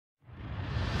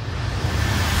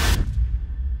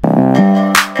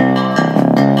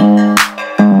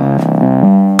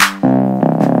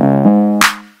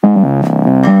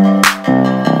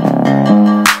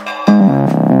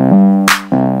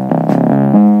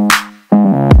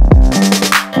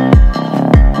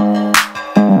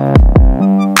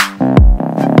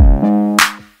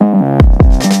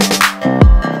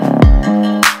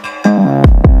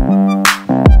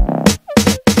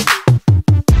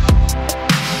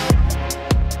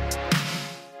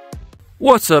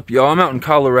What's up, y'all? I'm out in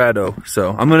Colorado,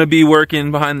 so I'm gonna be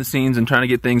working behind the scenes and trying to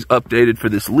get things updated for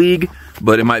this league,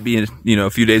 but it might be a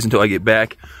few days until I get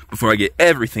back before I get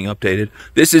everything updated.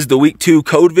 This is the week 2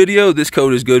 code video. This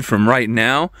code is good from right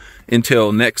now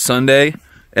until next Sunday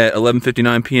at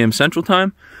 11:59 p.m. Central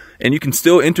Time, and you can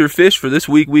still enter fish for this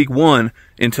week 1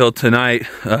 until tonight,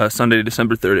 Sunday,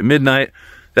 December 3rd at midnight.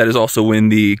 That is also when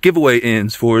the giveaway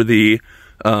ends for the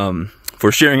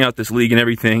for sharing out this league and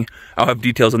everything. I'll have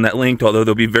details on that linked, although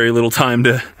there'll be very little time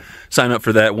to sign up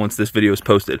for that once this video is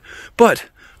posted. But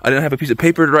I didn't have a piece of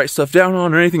paper to write stuff down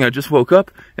on or anything. I just woke up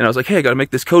and I was like, hey, I gotta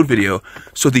make this code video.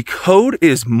 So the code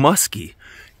is MUSKY,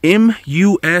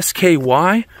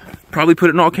 M-U-S-K-Y. Probably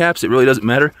put it in all caps, it really doesn't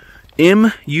matter.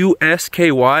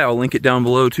 M-U-S-K-Y, I'll link it down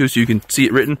below too so you can see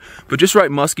it written. But just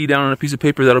write MUSKY down on a piece of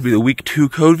paper, that'll be the week 2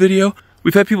 code video.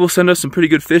 We've had people send us some pretty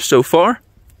good fish so far,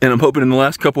 and I'm hoping in the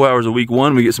last couple hours of week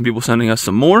 1 we get some people sending us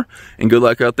some more. And good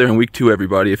luck out there in week 2,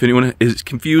 everybody. If anyone is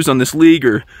confused on this league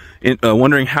or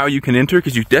wondering how you can enter,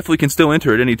 because you definitely can still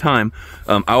enter at any time,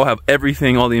 I will have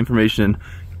everything, all the information,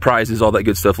 prizes, all that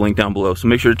good stuff linked down below. So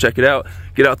make sure to check it out.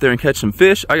 Get out there and catch some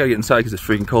fish. I gotta get inside because it's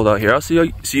freaking cold out here. I'll see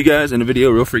you guys in a video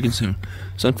real freaking soon.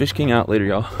 Sunfish King out. Later,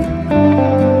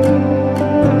 y'all.